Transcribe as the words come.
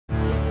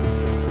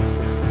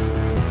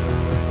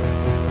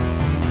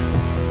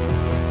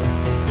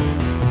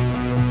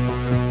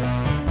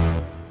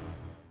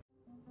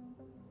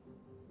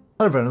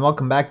Hello everyone, and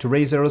welcome back to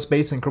Ray's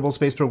Aerospace and Kerbal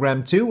Space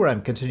Program 2, where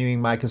I'm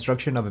continuing my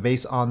construction of a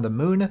base on the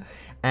moon.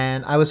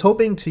 And I was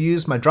hoping to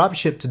use my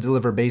dropship to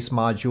deliver base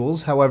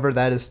modules, however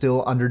that is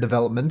still under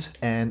development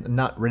and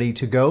not ready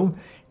to go.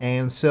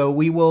 And so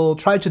we will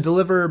try to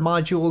deliver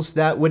modules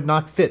that would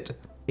not fit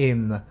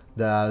in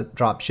the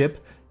dropship.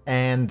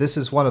 And this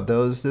is one of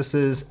those. This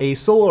is a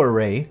solar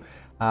array.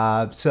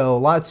 So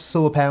lots of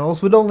solar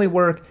panels would only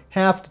work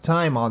half the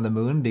time on the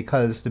moon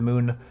because the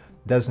moon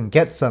doesn't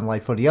get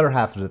sunlight for the other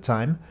half of the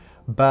time.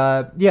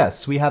 But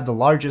yes, we have the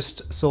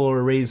largest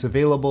solar arrays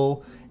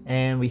available,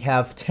 and we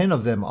have 10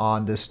 of them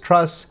on this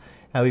truss.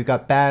 We've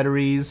got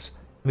batteries,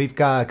 we've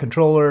got a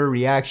controller,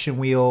 reaction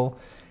wheel,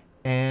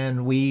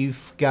 and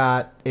we've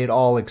got it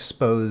all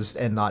exposed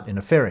and not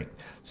interfering.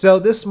 So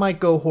this might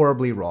go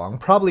horribly wrong,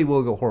 probably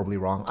will go horribly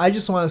wrong. I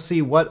just want to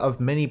see what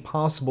of many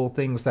possible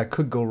things that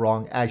could go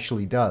wrong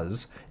actually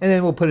does, and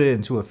then we'll put it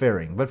into a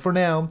fairing. But for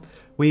now,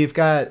 we've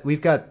got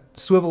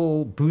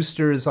swivel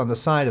boosters on the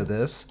side of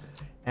this,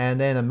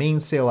 and then a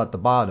mainsail at the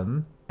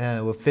bottom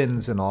with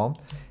fins and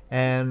all.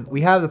 And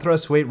we have the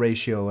thrust weight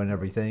ratio and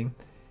everything,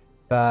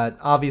 but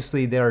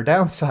obviously there are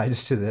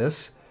downsides to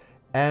this,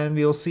 and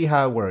we'll see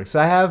how it works.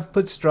 I have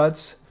put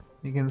struts.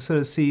 You can sort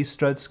of see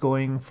struts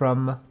going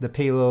from the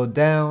payload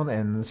down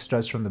and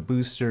struts from the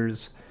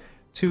boosters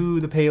to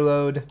the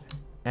payload.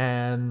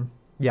 And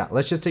yeah,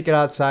 let's just take it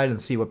outside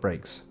and see what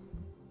breaks.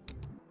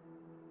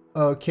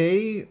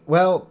 Okay,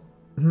 well,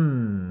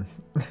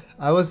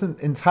 I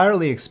wasn't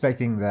entirely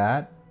expecting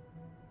that.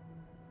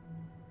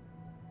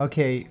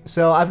 Okay,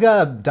 so I've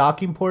got a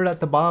docking port at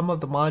the bottom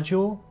of the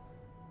module,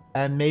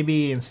 and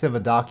maybe instead of a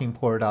docking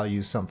port, I'll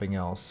use something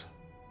else.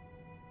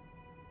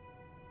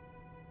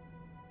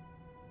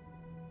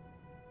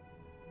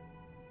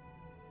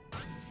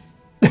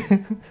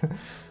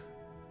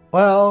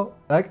 Well,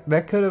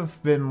 that could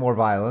have been more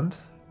violent.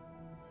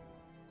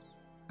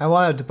 I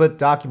wanted to put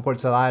docking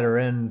ports at either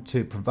end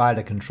to provide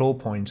a control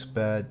point,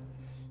 but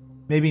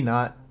maybe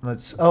not.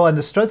 Oh, and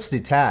the strut's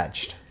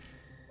detached.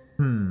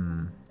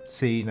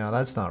 See, no,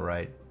 that's not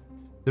right.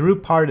 The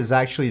root part is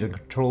actually the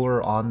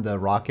controller on the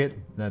rocket.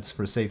 That's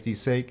for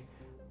safety's sake.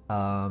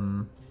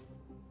 Alright.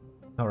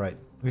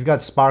 We've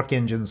got spark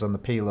engines on the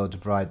payload to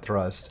provide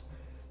thrust.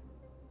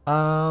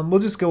 We'll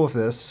just go with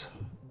this.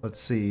 Let's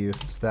see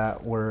if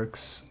that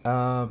works.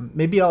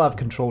 Maybe I'll have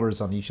controllers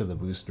on each of the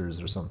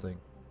boosters or something.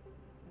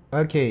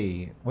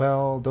 Okay,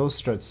 well, those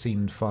struts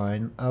seemed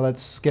fine.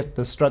 Let's get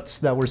the struts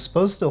that were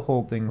supposed to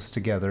hold things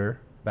together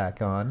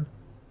back on.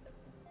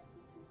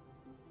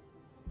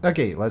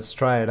 Okay, let's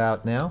try it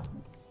out now.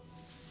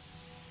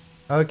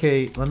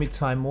 Okay, let me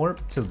time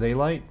warp till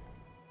daylight.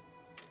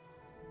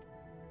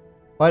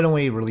 Why don't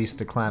we release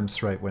the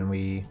clamps right when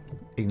we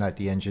ignite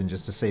the engine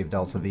just to save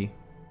delta V?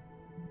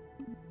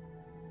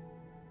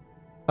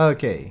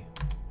 Okay.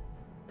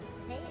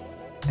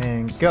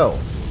 And go.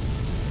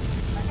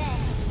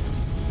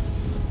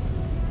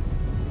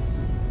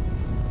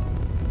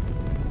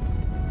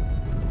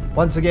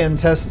 Once again,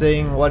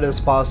 testing what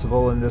is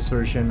possible in this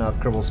version of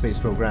Kerbal Space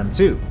Program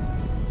 2.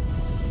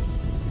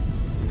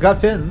 We've got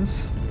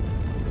fins.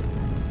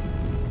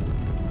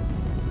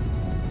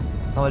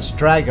 How much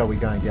drag are we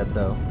gonna get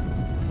though?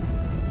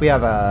 We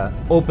have a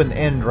open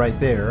end right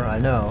there, I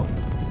know.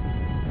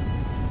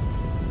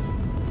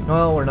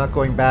 Well, we're not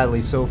going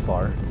badly so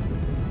far.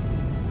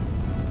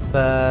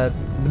 But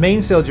the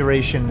mainsail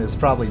duration is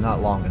probably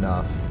not long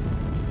enough.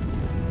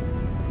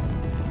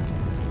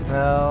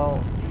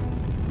 Well,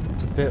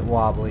 it's a bit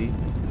wobbly.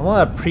 I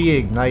want to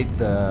pre-ignite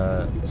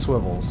the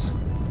swivels.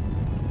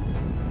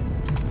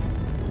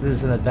 This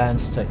is an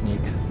advanced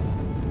technique.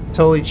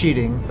 Totally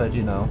cheating, but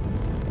you know.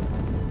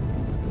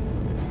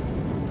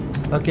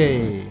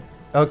 Okay.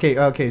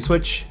 Okay,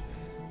 switch.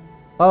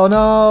 Oh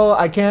no,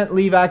 I can't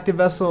leave active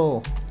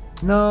vessel.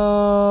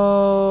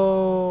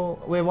 No.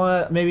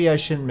 Wait, maybe I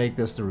shouldn't make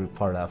this the root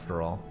part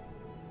after all.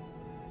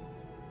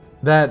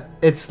 That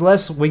it's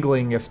less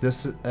wiggling if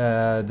this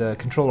the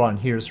controller on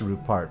here is the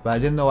root part, but I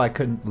didn't know I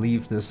couldn't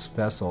leave this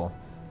vessel.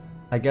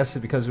 I guess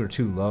it's because we're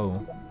too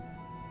low.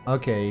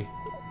 Okay.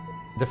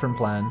 Different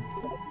plan.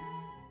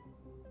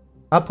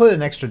 I'll put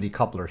an extra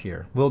decoupler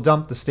here. We'll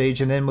dump the stage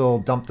and then we'll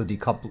dump the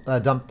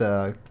dump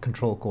the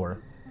control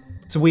core.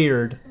 It's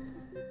weird,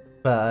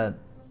 but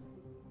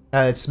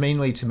it's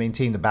mainly to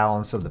maintain the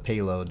balance of the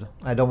payload.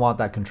 I don't want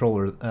that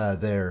controller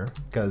there,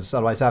 because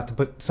otherwise I have to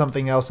put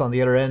something else on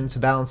the other end to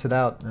balance it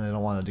out, and I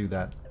don't want to do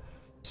that.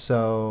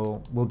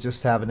 So we'll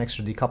just have an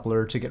extra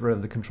decoupler to get rid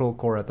of the control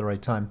core at the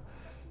right time.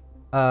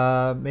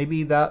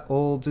 Maybe that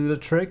will do the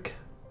trick.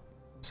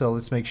 So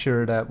let's make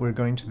sure that we're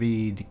going to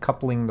be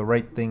decoupling the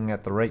right thing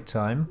at the right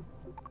time.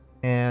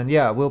 And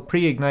yeah, we'll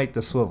pre-ignite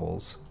the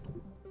swivels.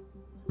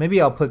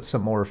 Maybe I'll put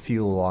some more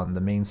fuel on the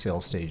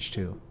mainsail stage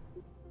too.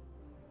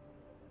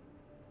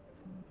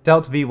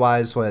 Delta V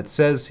wise, what it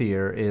says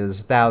here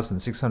is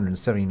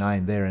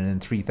 1,679 there and then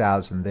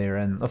 3,000 there.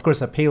 And of course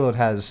a payload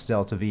has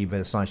Delta V, but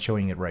it's not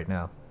showing it right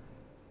now.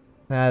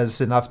 It has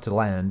enough to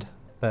land,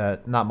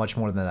 but not much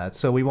more than that.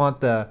 So we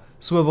want the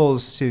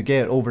swivels to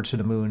get over to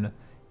the moon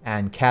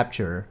and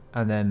capture,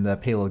 and then the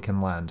payload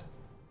can land.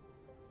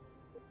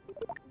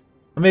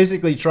 I'm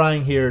basically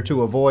trying here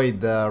to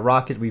avoid the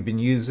rocket we've been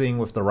using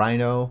with the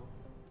Rhino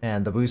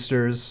and the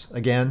boosters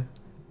again.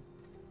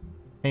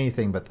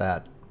 Anything but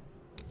that.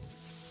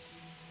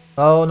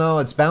 Oh no,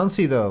 it's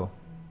bouncy though.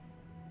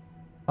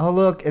 Oh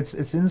look,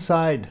 it's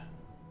inside.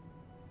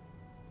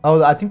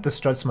 Oh, I think the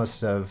struts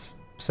must have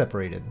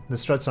separated. The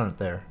struts aren't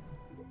there.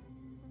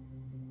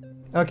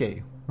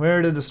 Okay,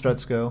 where did the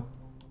struts go?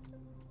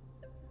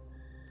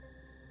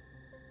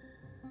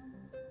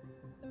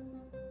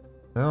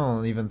 I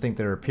don't even think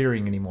they're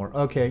appearing anymore.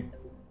 Okay,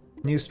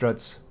 new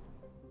struts.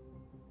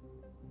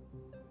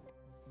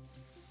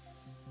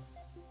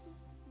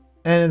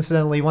 And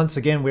incidentally, once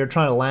again, we're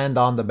trying to land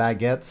on the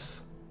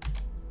baguettes.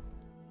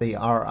 They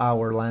are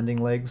our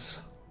landing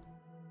legs.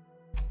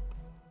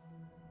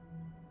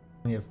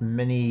 We have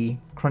many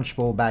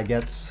crunchable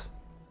baguettes.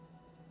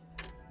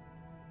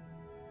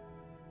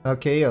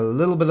 Okay, a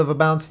little bit of a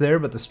bounce there,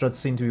 but the struts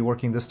seem to be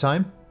working this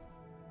time.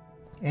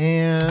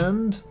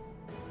 And...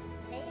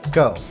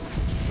 go.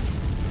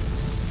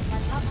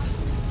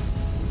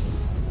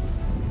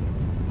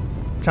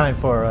 Trying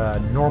for a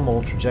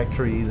normal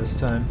trajectory this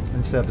time,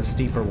 instead of a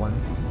steeper one.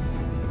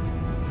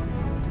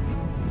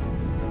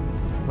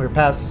 We're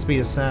past the speed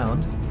of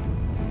sound.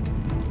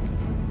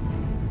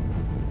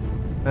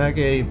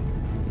 Okay,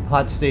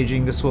 hot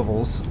staging the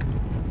swivels.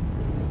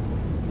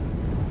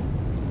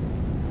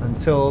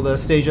 Until the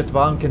stage at the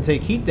bottom can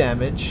take heat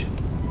damage.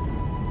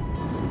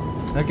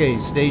 Okay,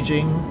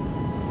 staging.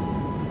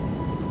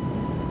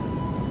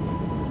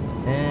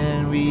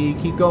 And we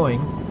keep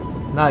going.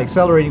 Not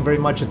accelerating very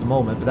much at the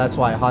moment, but that's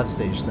why I hot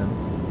staged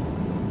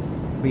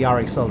them. We are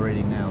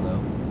accelerating now,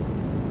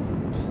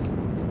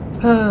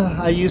 though.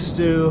 I used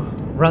to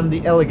run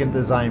the Elegant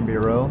Design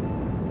Bureau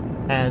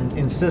and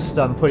insist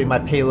on putting my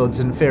payloads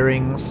and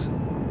fairings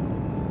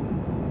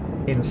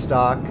in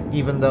stock,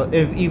 even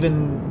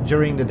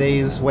during the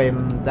days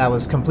when that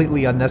was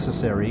completely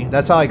unnecessary.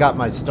 That's how I got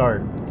my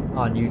start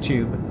on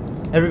YouTube.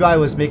 Everybody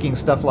was making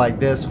stuff like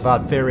this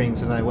without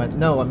fairings, and I went,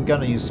 no, I'm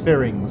gonna use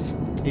fairings,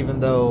 even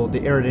though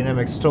the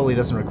aerodynamics totally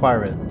doesn't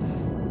require it.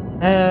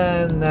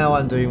 And now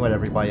I'm doing what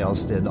everybody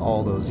else did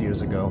all those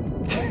years ago.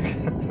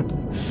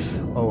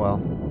 Oh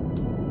well.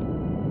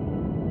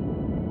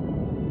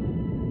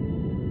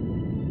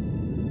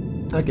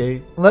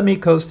 Okay, let me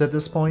coast at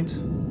this point.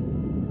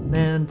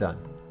 And done.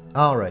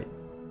 Alright.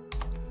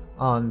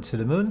 On to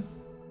the moon.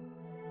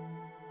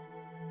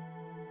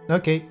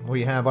 Okay,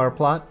 we have our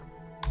plot.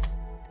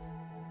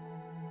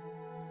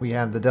 We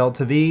have the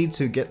Delta V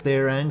to get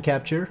there and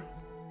capture,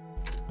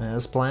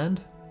 as planned.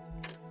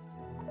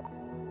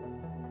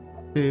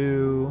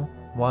 2,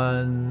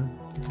 1,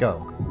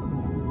 go.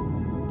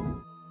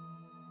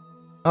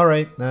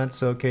 Alright,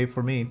 that's okay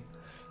for me.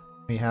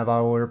 We have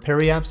our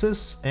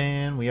periapsis,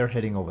 and we are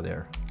heading over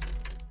there.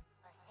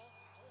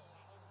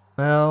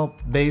 Well,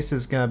 base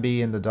is gonna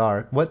be in the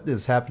dark. What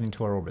is happening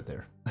to our orbit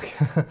there?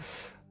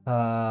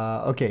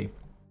 Okay.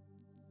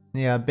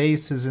 Yeah,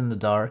 base is in the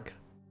dark.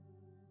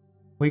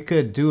 We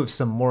could do with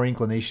some more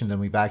inclination than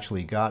we've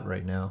actually got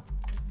right now.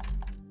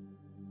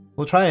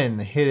 We'll try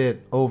and hit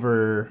it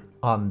over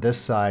on this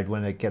side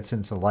when it gets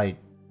into light.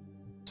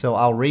 So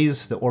I'll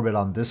raise the orbit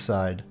on this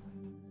side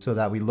so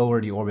that we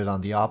lower the orbit on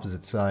the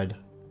opposite side.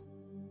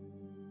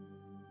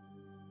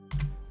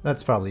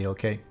 That's probably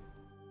okay.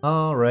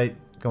 Alright,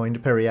 going to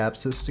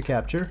periapsis to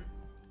capture.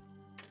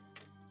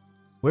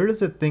 Where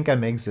does it think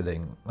I'm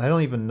exiting? I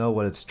don't even know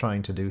what it's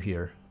trying to do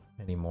here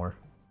anymore.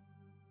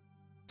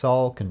 It's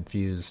all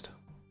confused.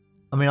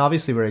 I mean,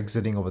 obviously we're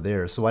exiting over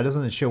there, so why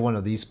doesn't it show one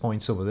of these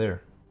points over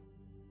there?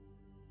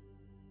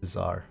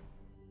 Bizarre.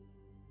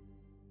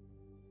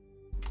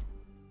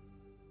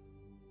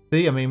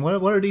 See, I mean,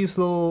 what are these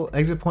little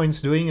exit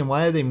points doing, and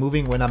why are they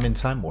moving when I'm in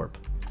time warp?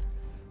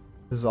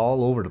 This is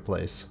all over the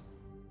place.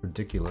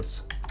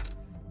 Ridiculous.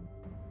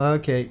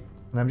 Okay,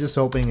 I'm just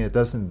hoping it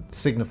doesn't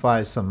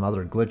signify some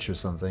other glitch or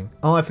something.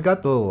 Oh, I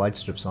forgot the little light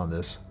strips on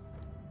this.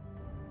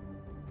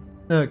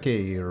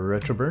 Okay,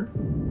 retroburn.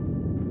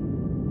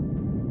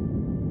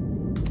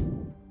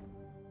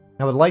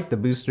 I would like the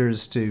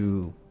boosters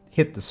to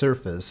hit the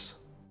surface,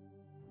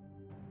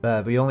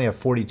 but we only have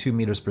 42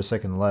 meters per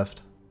second left.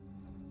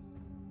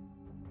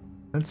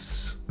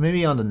 Let's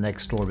maybe on the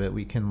next orbit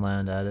we can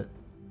land at it.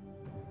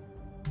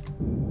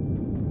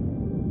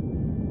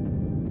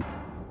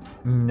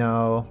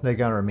 No, they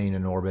gotta remain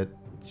in orbit.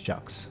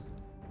 Shucks.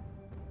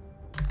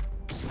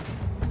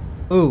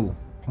 Ooh,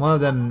 one of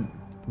them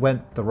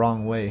went the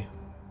wrong way.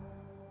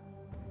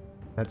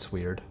 That's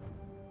weird.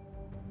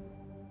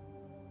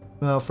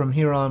 Well, from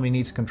here on we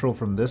need to control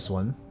from this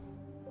one.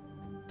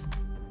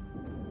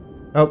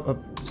 Oh,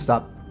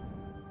 stop.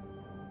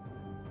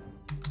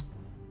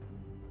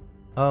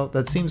 Oh,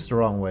 that seems the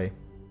wrong way.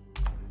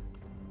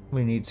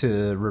 We need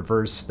to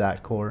reverse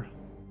that core.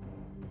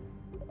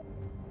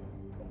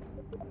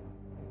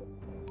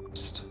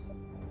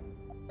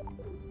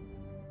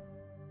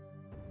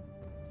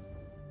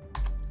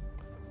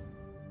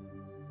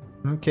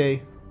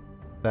 Okay,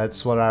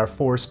 that's what our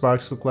 4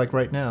 sparks look like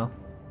right now.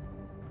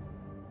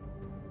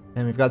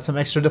 And we've got some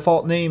extra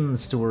default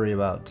names to worry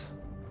about.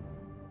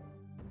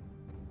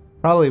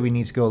 Probably we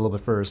need to go a little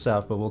bit further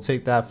south, but we'll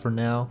take that for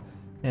now.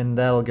 And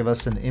that'll give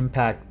us an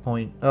impact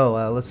point. Oh,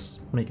 let's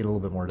make it a little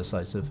bit more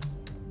decisive.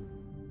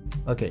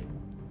 Okay.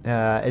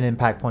 An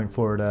impact point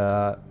for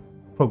the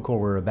probe core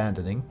we're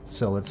abandoning.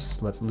 So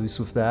let's let loose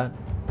with that.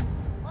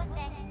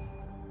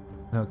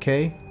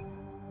 Okay.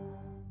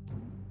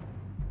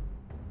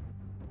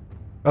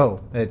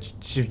 Oh, it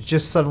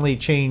just suddenly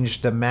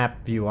changed the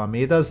map view on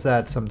me. It does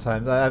that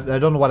sometimes. I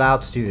don't know what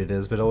altitude it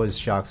is, but it always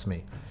shocks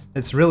me.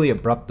 It's really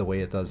abrupt the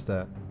way it does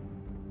that.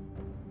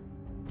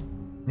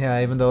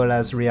 Yeah, even though it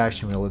has a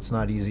reaction wheel, it's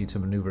not easy to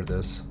maneuver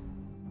this.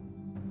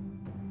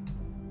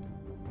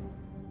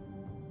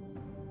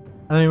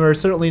 I mean, we're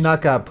certainly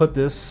not gonna put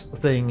this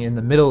thing in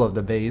the middle of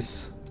the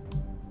base,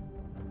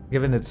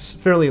 given it's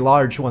fairly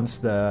large once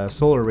the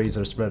solar rays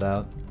are spread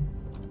out.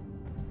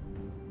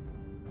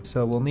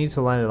 So we'll need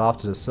to line it off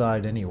to the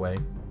side anyway.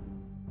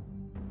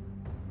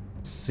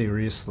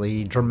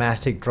 Seriously,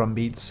 dramatic drum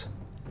beats.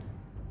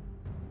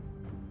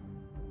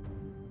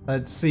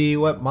 Let's see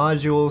what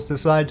modules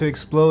decide to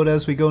explode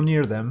as we go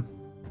near them.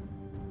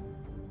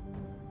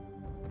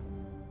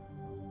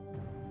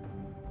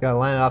 Gotta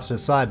line it off to the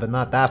side, but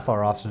not that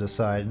far off to the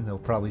side. They'll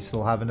probably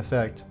still have an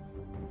effect.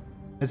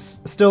 It's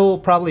still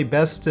probably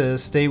best to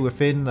stay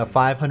within a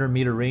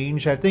 500-meter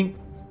range. I think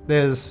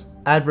there's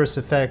adverse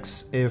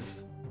effects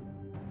if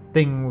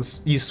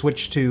things you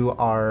switch to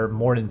are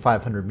more than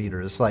 500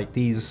 meters, like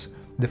these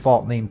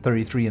default name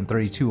 33 and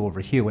 32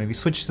 over here. When we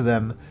switched to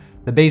them,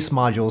 the base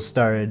modules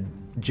started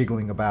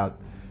jiggling about.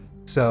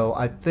 So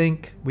I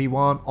think we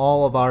want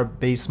all of our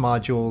base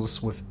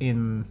modules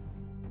within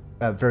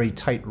a very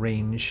tight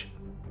range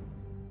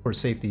for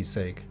safety's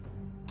sake.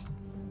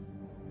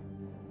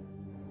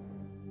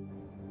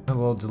 And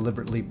we'll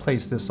deliberately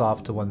place this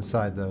off to one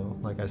side though,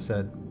 like I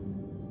said.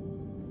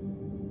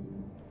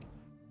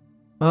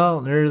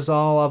 Well, there's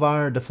all of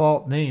our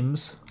default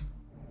names.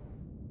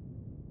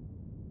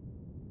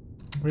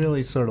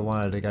 Really sort of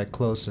wanted to get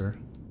closer,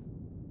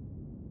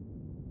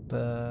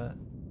 but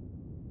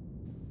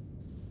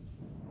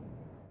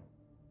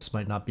this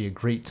might not be a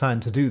great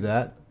time to do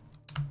that.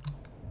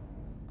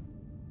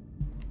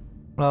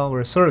 Well,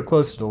 we're sort of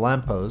close to the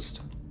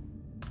lamppost.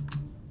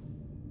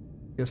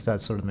 Guess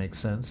that sort of makes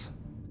sense.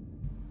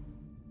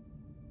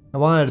 I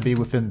wanted to be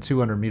within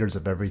 200 meters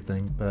of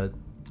everything, but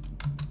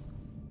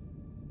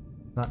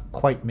not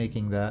quite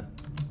making that.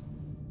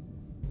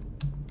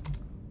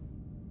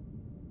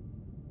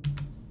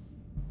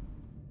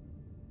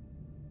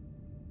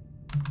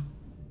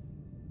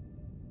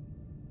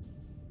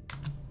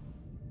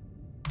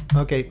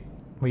 Okay,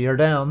 we are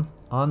down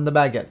on the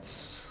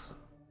baguettes.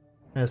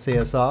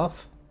 SAS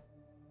off.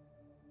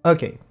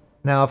 Okay,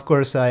 now of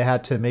course I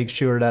had to make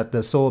sure that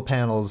the solar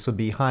panels would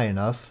be high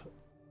enough.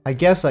 I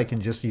guess I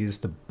can just use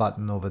the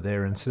button over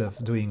there instead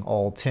of doing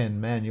all 10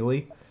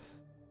 manually.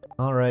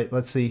 Alright,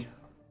 let's see.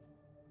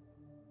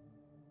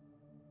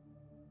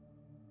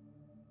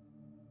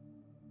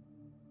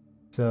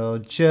 So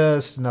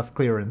just enough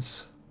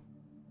clearance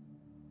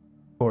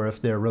for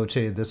if they're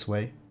rotated this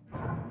way.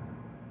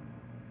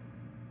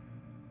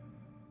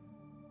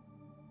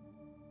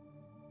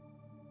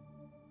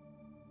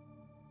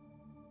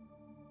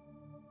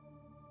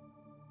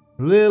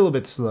 A little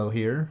bit slow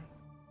here.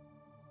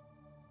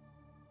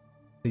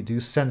 They do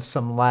sense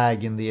some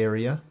lag in the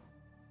area.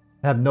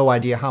 I have no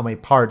idea how many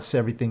parts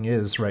everything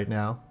is right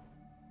now.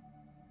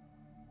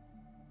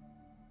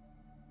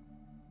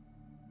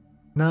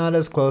 Not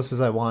as close as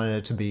I wanted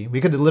it to be.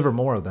 We could deliver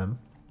more of them.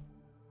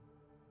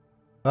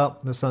 Well,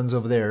 the sun's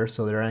over there,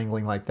 so they're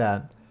angling like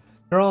that.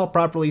 They're all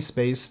properly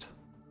spaced.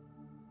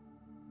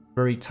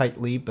 Very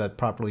tightly, but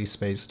properly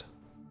spaced.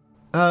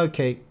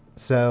 Okay,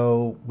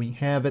 so we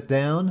have it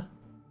down.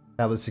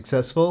 That was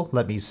successful.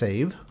 Let me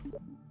save.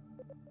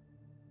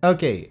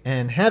 Okay,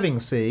 and having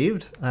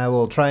saved, I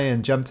will try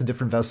and jump to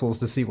different vessels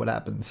to see what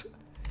happens.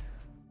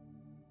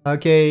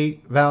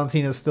 Okay,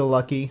 Valentina's still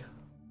lucky.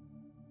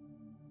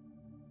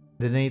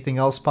 Did anything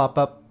else pop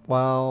up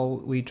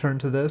while we turn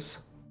to this?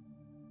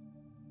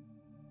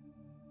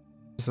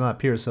 Does not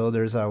appear so.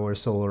 There's our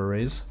solar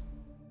arrays.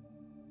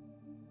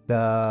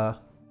 The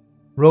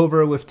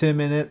rover with Tim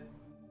in it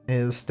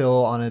is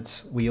still on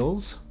its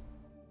wheels.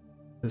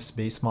 This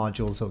base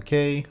module's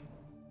okay.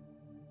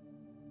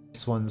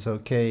 This one's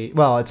okay.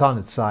 Well, it's on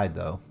its side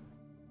though.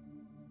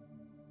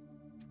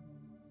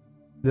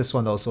 This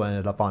one also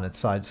ended up on its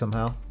side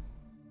somehow.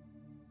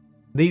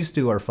 These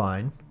two are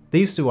fine.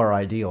 These two are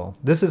ideal.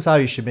 This is how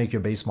you should make your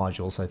base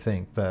modules, I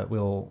think, but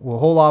we'll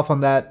hold off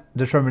on that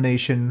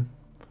determination.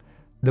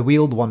 The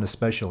wheeled one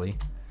especially.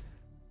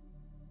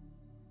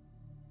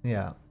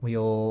 Yeah,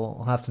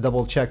 we'll have to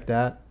double check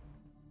that.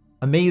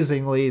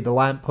 Amazingly, the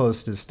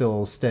lamppost is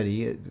still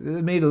steady. It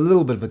made a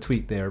little bit of a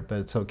tweak there, but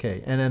it's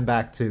okay. And then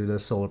back to the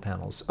solar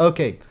panels.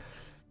 Okay,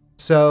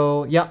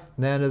 so yeah,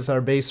 that is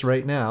our base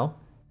right now.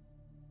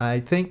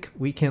 I think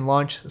we can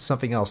launch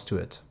something else to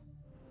it.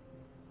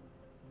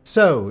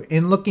 So,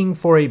 in looking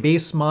for a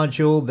base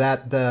module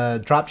that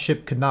the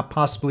dropship could not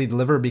possibly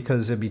deliver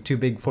because it'd be too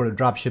big for the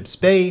dropship's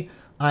bay,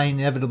 I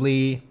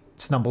inevitably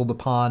stumbled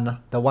upon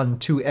the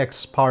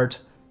 12X part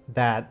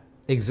that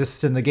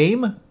exists in the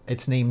game.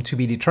 Its name to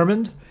be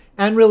determined.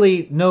 And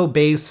really, no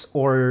base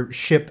or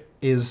ship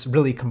is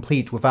really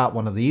complete without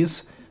one of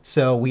these.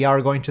 So we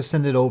are going to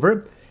send it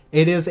over.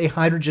 It is a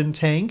hydrogen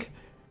tank,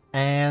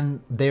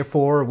 and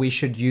therefore we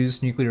should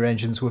use nuclear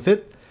engines with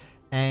it.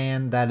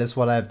 And that is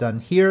what I've done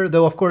here.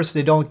 Though, of course,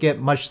 they don't get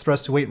much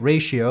thrust-to-weight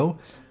ratio.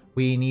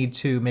 We need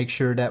to make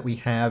sure that we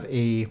have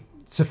a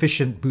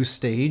sufficient boost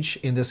stage.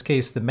 In this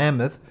case, the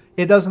Mammoth.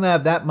 It doesn't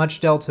have that much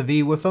delta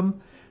V with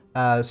them.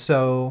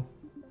 So,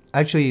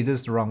 actually, this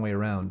is the wrong way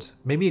around.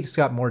 Maybe it's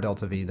got more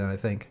delta V than I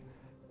think.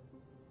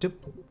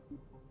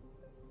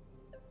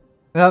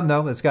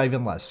 No, it's got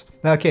even less.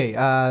 Okay,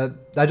 I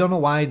don't know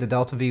why the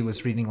delta V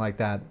was reading like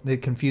that.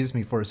 It confused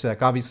me for a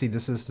sec. Obviously,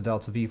 this is the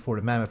delta V for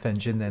the Mammoth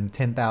engine, and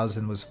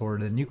 10,000 was for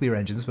the nuclear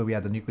engines, but we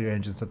had the nuclear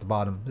engines at the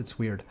bottom. It's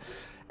weird.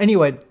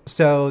 Anyway,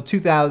 so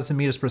 2,000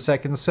 meters per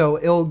second, so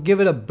it'll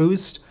give it a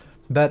boost,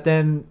 but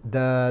then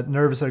the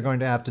nerves are going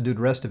to have to do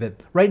the rest of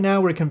it. Right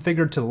now, we're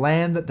configured to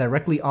land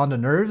directly on the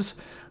nerves.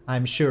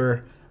 I'm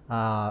sure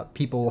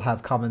people will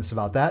have comments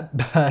about that,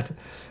 but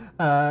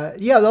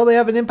yeah, though they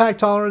have an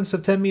impact tolerance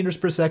of 10 meters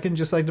per second,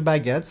 just like the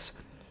baguettes.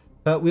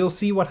 But we'll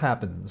see what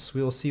happens.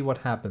 We'll see what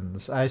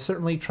happens. I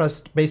certainly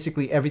trust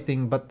basically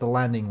everything but the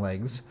landing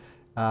legs.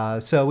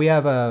 So we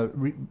have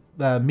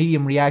a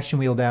medium reaction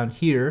wheel down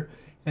here,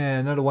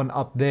 and another one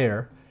up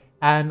there.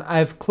 And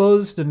I've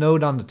closed the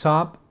node on the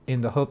top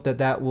in the hope that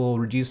that will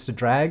reduce the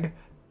drag.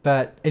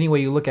 But any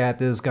way you look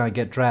at it, it's going to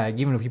get drag.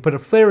 Even if you put a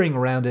flaring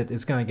around it,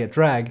 it's going to get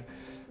drag.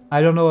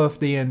 I don't know if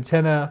the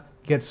antenna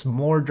gets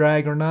more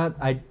drag or not.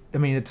 I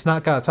mean, it's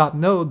not got a top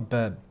node,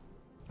 but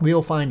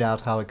we'll find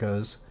out how it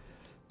goes.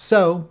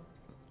 So,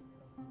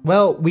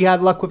 well, we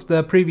had luck with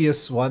the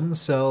previous one,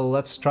 so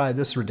let's try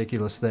this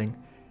ridiculous thing.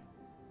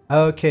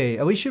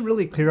 Okay, we should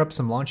really clear up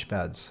some launch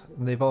pads.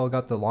 They've all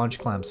got the launch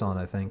clamps on,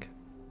 I think.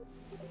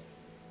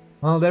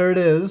 Well, there it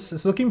is.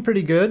 It's looking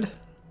pretty good.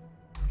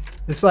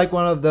 It's like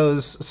one of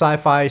those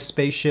sci-fi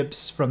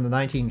spaceships from the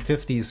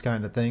 1950s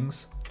kind of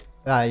things.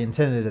 I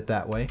intended it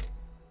that way.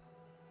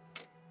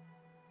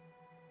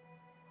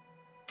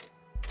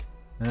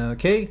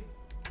 Okay.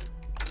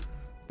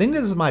 I think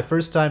this is my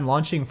first time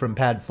launching from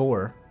pad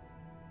 4.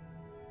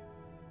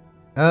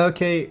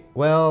 Okay,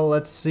 well,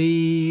 let's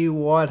see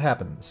what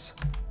happens.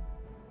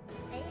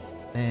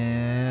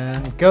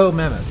 And go,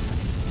 Mammoth.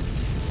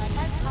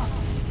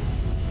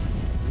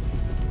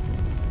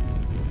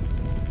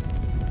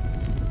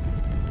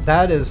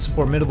 That is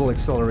formidable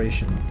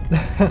acceleration.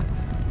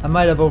 I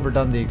might have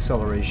overdone the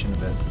acceleration a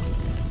bit.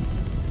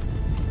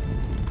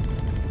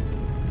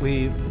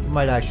 We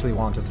might actually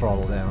want to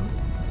throttle down.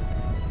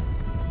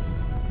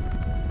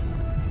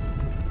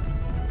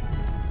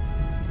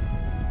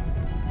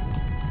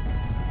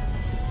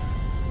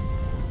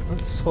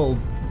 Let's hold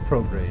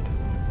prograde.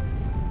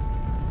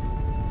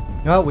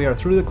 Well, we are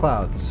through the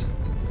clouds.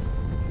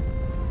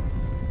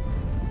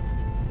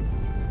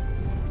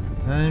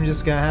 I'm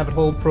just gonna have it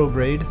hold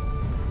prograde.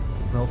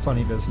 No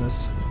funny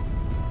business.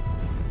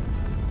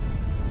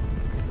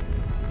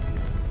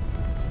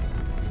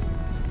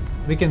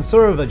 We can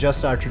sort of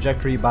adjust our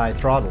trajectory by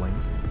throttling.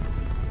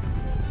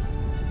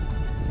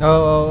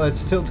 Oh,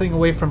 it's tilting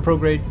away from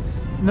prograde.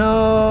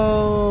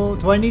 No!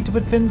 Do I need to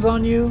put fins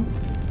on you?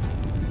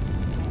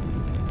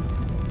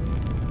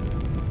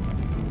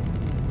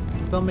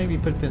 Well, maybe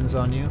put fins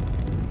on you.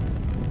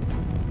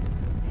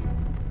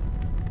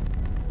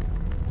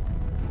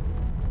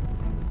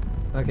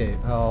 Okay,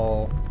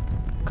 I'll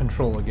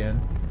control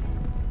again.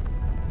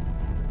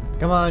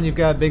 Come on, you've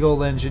got a big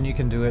old engine, you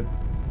can do it.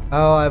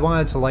 Oh, I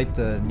wanted to light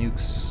the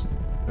nukes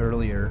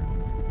earlier.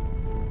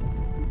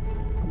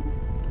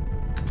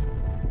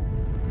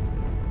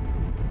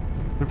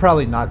 We're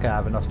probably not gonna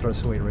have enough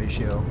thrust-to-weight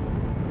ratio.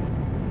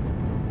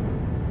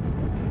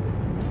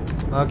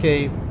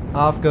 Okay,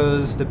 off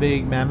goes the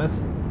big Mammoth.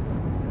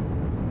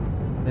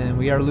 And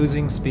we are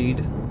losing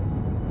speed.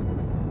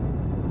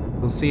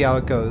 We'll see how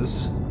it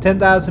goes.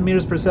 10,000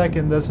 meters per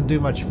second doesn't do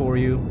much for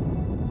you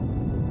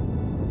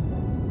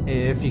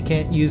if you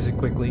can't use it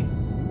quickly.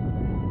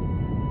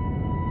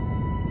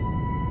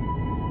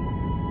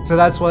 So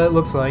that's what it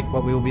looks like,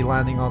 what we will be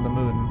landing on the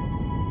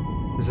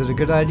moon. Is it a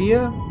good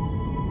idea?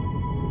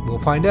 We'll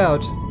find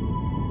out.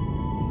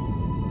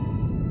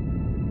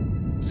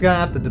 It's gonna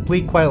have to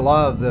deplete quite a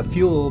lot of the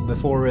fuel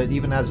before it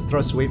even has a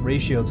thrust-to-weight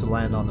ratio to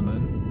land on the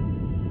moon.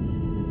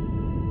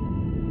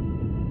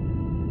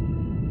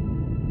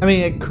 I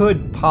mean, it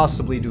could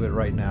possibly do it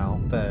right now,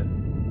 but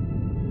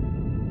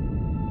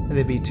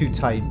it'd be too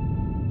tight.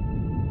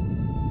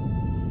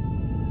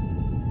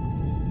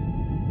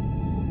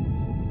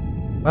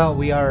 Well,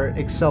 we are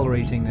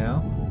accelerating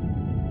now.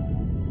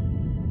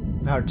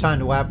 Our time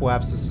to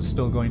wap-waps is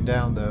still going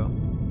down, though.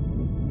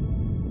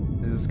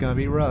 This is gonna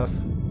be rough.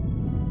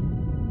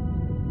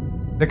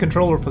 The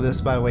controller for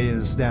this, by the way,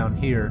 is down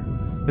here.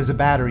 There's a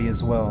battery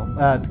as well.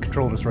 The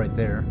controller's right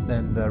there.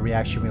 Then the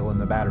reaction wheel and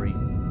the battery.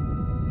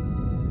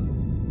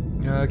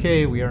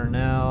 Okay, we are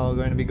now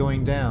going to be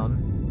going down.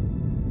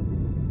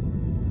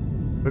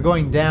 We're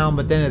going down,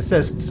 but then it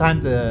says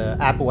time to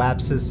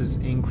apoapsis is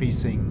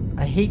increasing.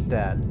 I hate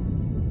that.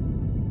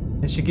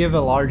 It should give a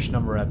large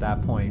number at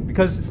that point,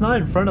 because it's not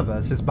in front of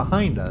us, it's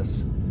behind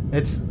us.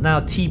 It's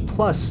now T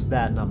plus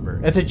that number.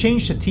 If it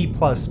changed to T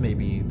plus,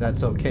 maybe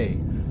that's okay.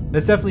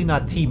 It's definitely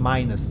not T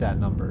minus that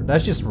number.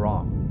 That's just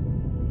wrong.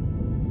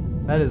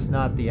 That is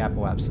not the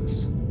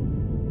apoapsis.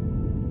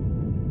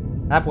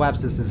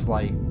 Apoapsis is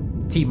like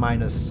T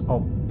minus a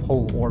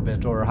whole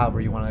orbit, or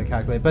however you want to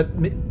calculate,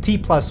 but T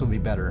plus would be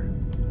better.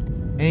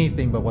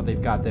 Anything but what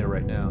they've got there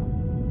right now.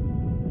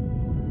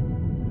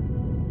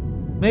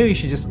 Maybe we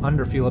should just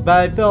underfuel it, but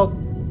I felt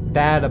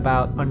bad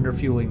about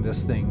underfueling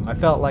this thing. I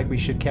felt like we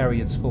should carry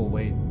its full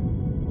weight.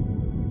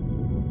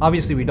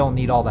 Obviously we don't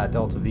need all that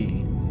delta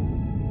V.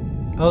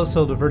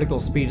 Also, the vertical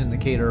speed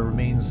indicator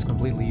remains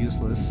completely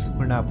useless.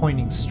 We're now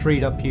pointing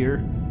straight up here.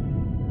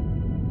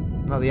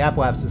 No, the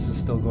apoapsis is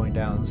still going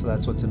down, so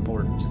that's what's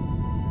important.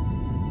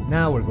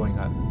 Now we're going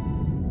up.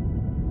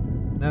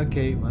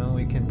 Okay, well,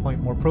 we can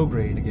point more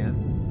prograde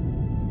again.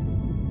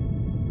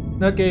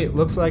 Okay,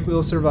 looks like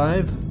we'll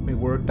survive. We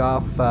worked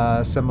off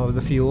some of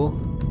the fuel.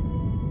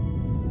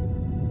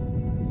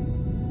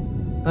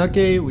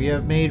 Okay, we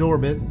have made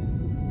orbit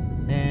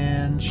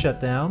and shut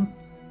down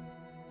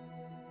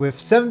with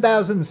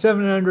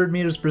 7,700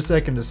 meters per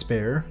second to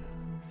spare.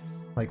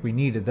 Like we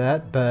needed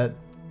that, but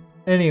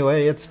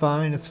anyway, it's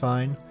fine, it's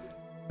fine.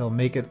 It'll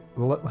make it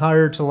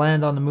harder to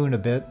land on the moon a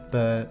bit,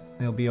 but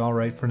it'll be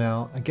alright for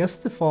now. I guess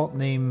default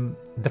name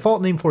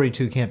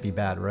 42 can't be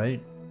bad,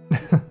 right?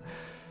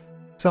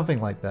 Something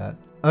like that.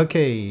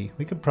 Okay,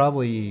 we could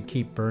probably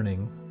keep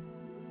burning.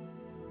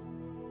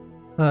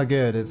 Oh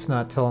good, it's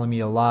not telling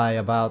me a lie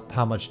about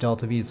how much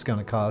delta V it's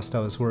gonna cost. I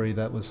was worried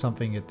that was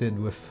something it did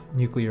with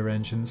nuclear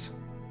engines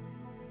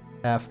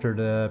after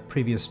the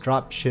previous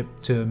dropship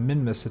to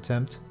Minmus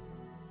attempt.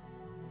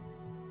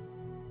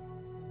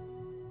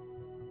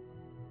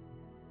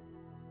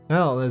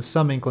 Well, there's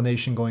some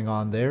inclination going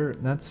on there.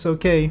 That's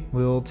okay,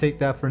 we'll take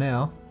that for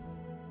now.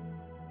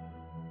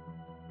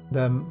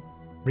 The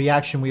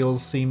reaction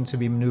wheels seem to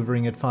be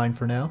maneuvering it fine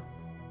for now.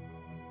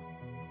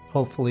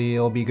 Hopefully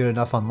it'll be good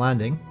enough on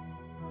landing.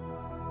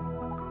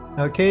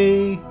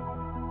 Okay,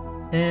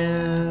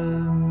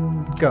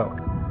 and go.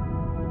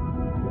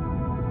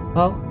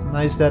 Well,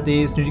 nice that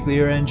these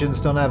nuclear engines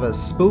don't have a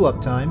spool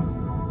up time.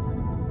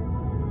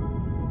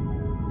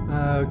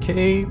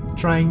 Okay,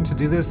 trying to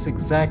do this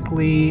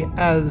exactly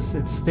as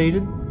it's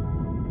stated.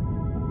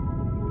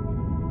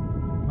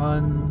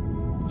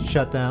 On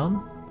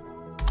shutdown.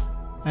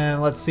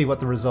 And let's see what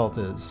the result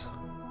is.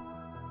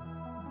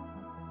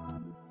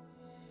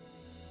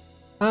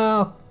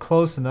 Oh,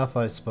 close enough,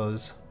 I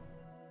suppose.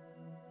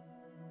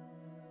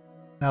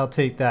 I'll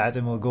take that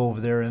and we'll go over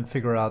there and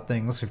figure out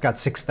things. We've got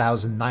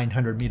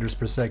 6,900 meters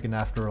per second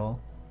after all.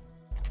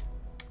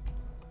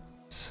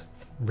 It's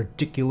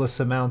ridiculous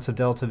amounts of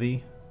delta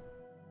V.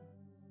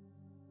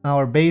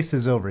 Our base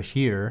is over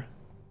here.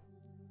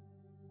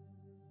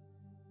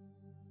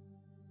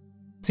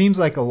 Seems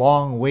like a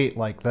long wait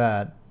like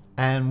that.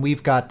 And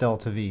we've got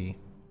delta V.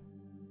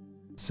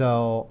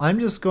 So I'm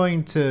just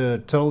going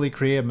to totally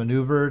create a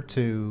maneuver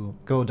to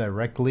go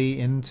directly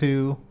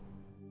into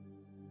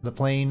the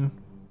plane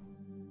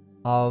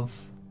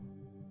of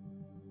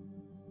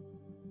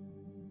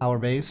our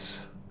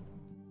base.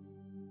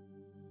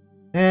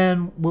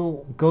 And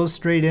we'll go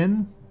straight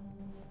in.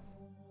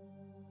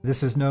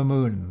 This is no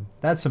moon.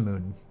 That's a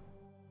moon.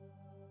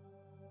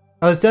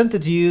 I was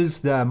tempted to use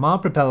the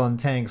monopropellant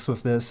tanks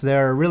with this.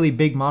 They're really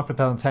big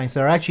monopropellant tanks.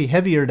 They're actually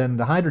heavier than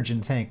the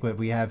hydrogen tank that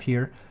we have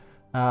here.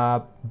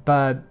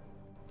 But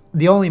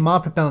the only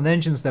monopropellant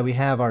engines that we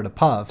have are the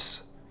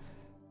puffs.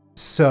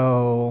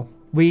 So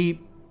we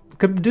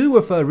could do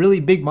with a really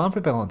big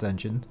monopropellant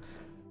engine.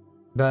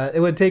 But it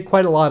would take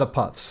quite a lot of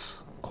puffs.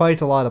 Quite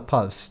a lot of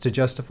puffs to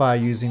justify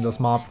using those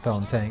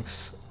monopropellant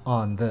tanks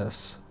on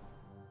this.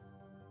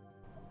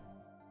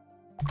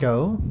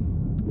 Go.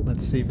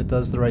 Let's see if it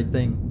does the right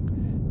thing.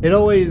 It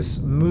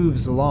always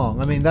moves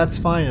along. I mean, that's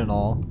fine and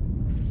all,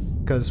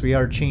 because we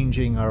are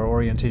changing our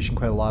orientation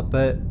quite a lot,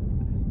 but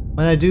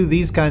when I do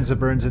these kinds of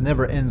burns, it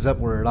never ends up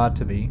where it ought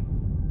to be.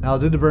 I'll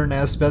do the burn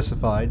as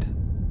specified,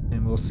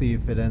 and we'll see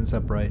if it ends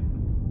up right.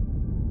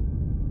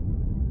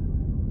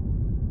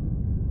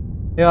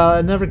 Yeah,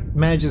 it never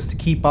manages to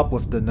keep up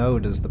with the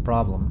node is the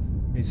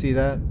problem. You see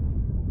that?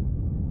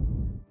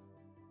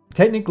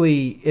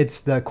 Technically, it's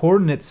the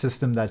coordinate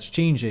system that's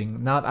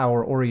changing, not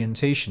our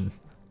orientation.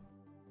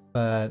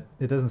 But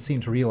it doesn't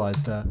seem to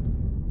realize that.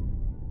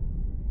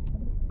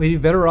 We'd be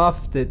better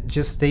off if it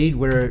just stayed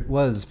where it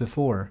was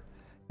before.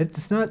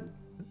 It's not...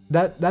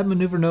 That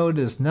maneuver node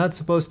is not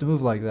supposed to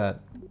move like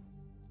that.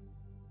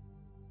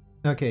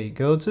 Okay,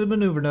 go to the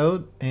maneuver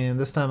node, and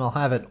this time I'll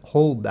have it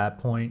hold that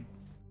point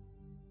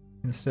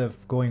instead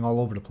of going all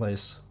over the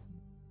place.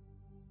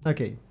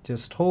 Okay,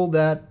 just hold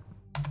that.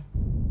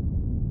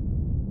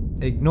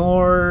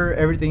 Ignore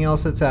everything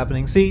else that's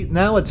happening. See,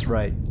 now it's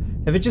right.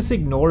 If it just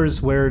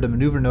ignores where the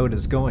maneuver node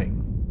is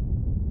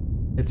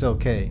going, it's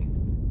okay.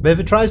 But if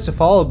it tries to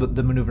follow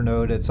the maneuver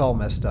node, it's all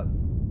messed up.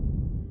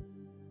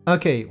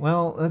 Okay,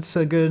 well, that's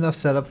a good enough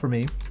setup for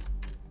me.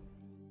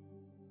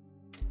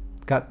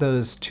 Got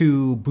those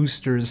 2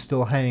 boosters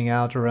still hanging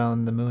out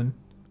around the moon.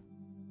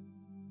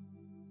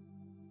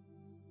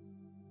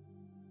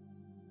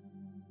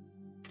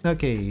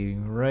 Okay,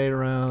 right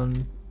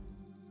around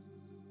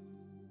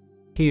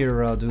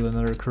here I'll do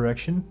another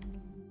correction.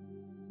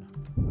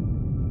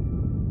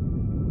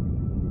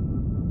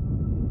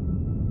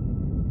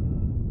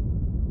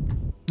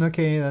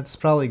 Okay, that's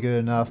probably good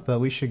enough, but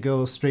we should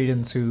go straight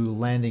into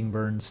landing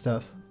burn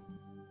stuff.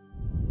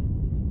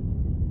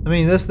 I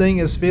mean, this thing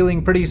is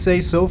feeling pretty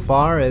safe so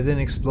far. It didn't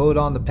explode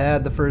on the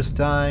pad the first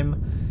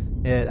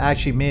time. It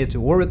actually made it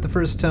to orbit the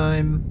first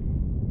time.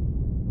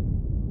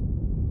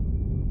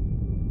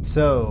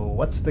 So,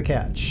 what's the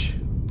catch?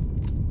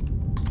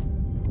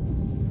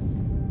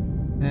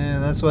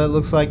 And that's what it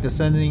looks like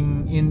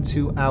descending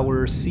into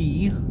our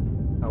sea.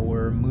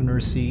 Our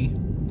Mooner Sea.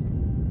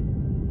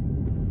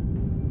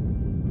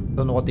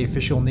 Don't know what the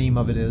official name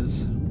of it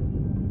is.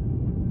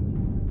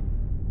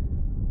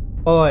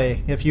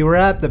 Boy, if you were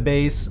at the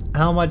base,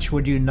 how much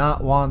would you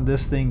not want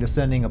this thing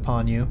descending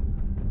upon you?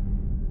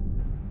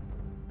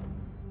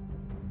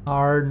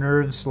 Are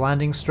nerves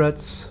landing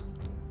struts?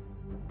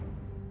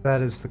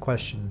 That is the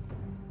question.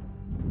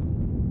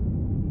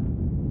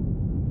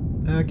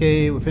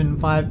 Okay, within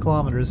 5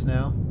 kilometers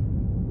now.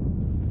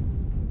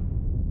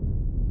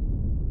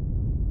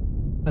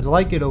 I'd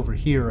like it over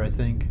here, I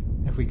think,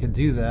 if we could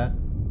do that.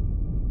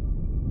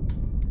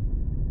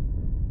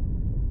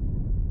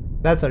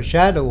 That's our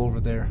shadow over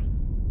there.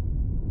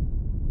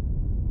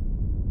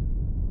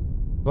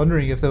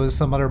 Wondering if there was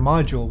some other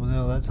module, but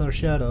no, that's our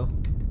shadow.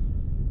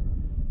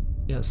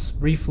 Yes,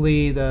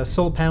 briefly, the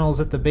solar panels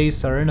at the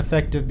base are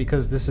ineffective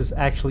because this is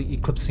actually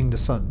eclipsing the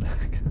sun.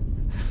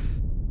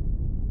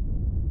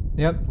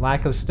 Yep,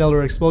 lack of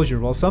stellar exposure.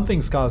 Well,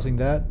 something's causing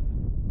that.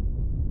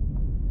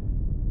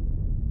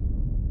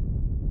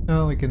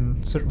 Well, we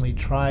can certainly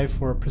try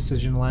for a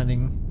precision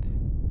landing.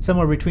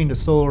 Somewhere between the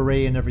solar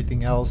array and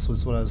everything else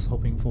was what I was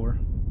hoping for.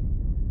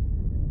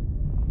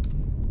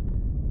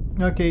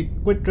 Okay,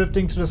 quit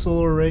drifting to the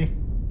solar array.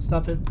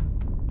 Stop it.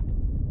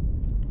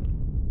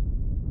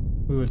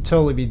 We would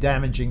totally be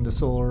damaging the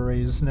solar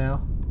arrays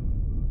now.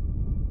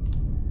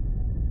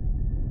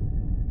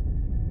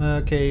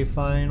 Okay,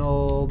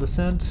 final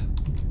descent.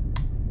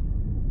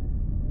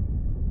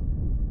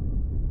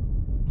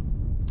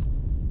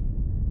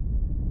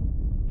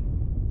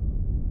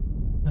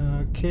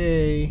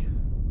 Okay.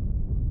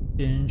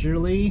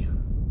 Gingerly.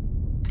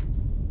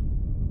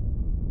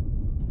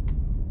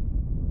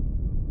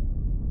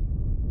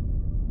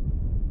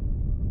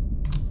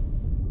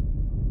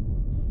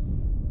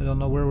 I don't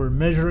know where we're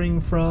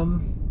measuring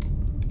from.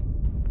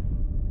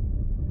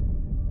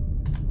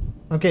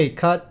 Okay,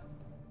 cut.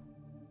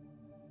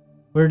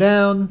 We're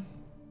down.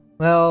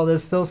 Well,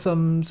 there's still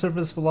some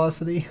surface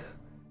velocity.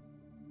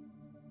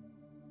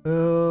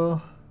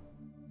 Oh,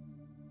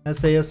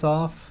 SAS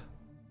off.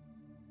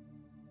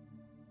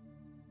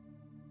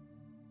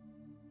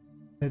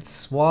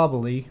 It's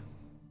wobbly.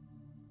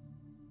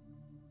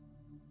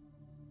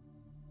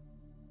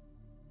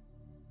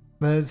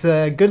 But it's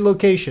a good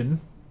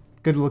location.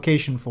 Good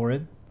location for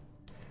it.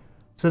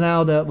 So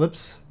now the,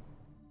 whoops.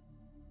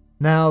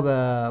 Now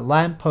the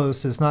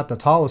lamppost is not the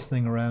tallest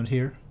thing around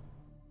here.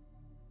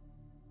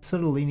 It's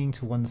sort of leaning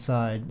to one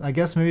side. I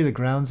guess maybe the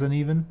ground's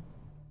uneven.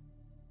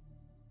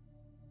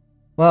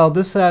 Well,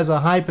 this has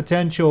a high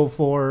potential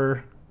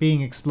for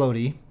being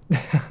explodey.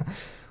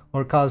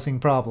 Or causing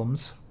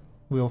problems.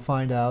 We'll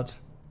find out.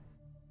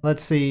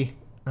 Let's see.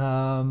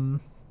 Where's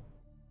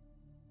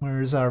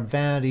our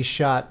vanity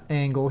shot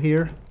angle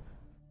here?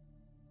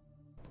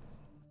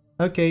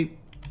 Okay.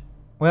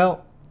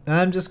 Well,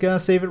 I'm just gonna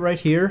save it right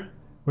here.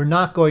 We're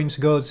not going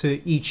to go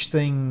to each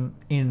thing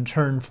in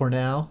turn for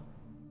now.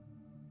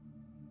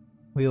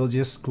 We'll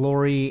just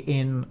glory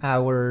in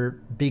our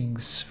big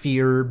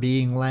sphere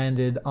being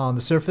landed on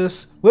the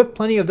surface. With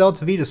plenty of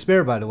Delta V to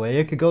spare, by the way.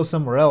 It could go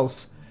somewhere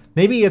else.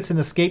 Maybe it's an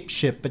escape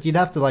ship, but you'd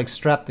have to like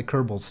strap the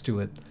Kerbals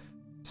to it.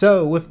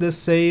 So, with this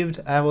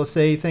saved, I will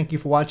say thank you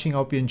for watching. I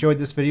hope you enjoyed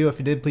this video. If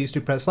you did, please do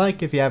press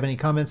like. If you have any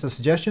comments or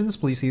suggestions,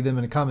 please leave them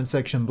in the comment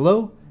section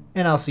below.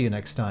 And I'll see you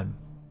next time.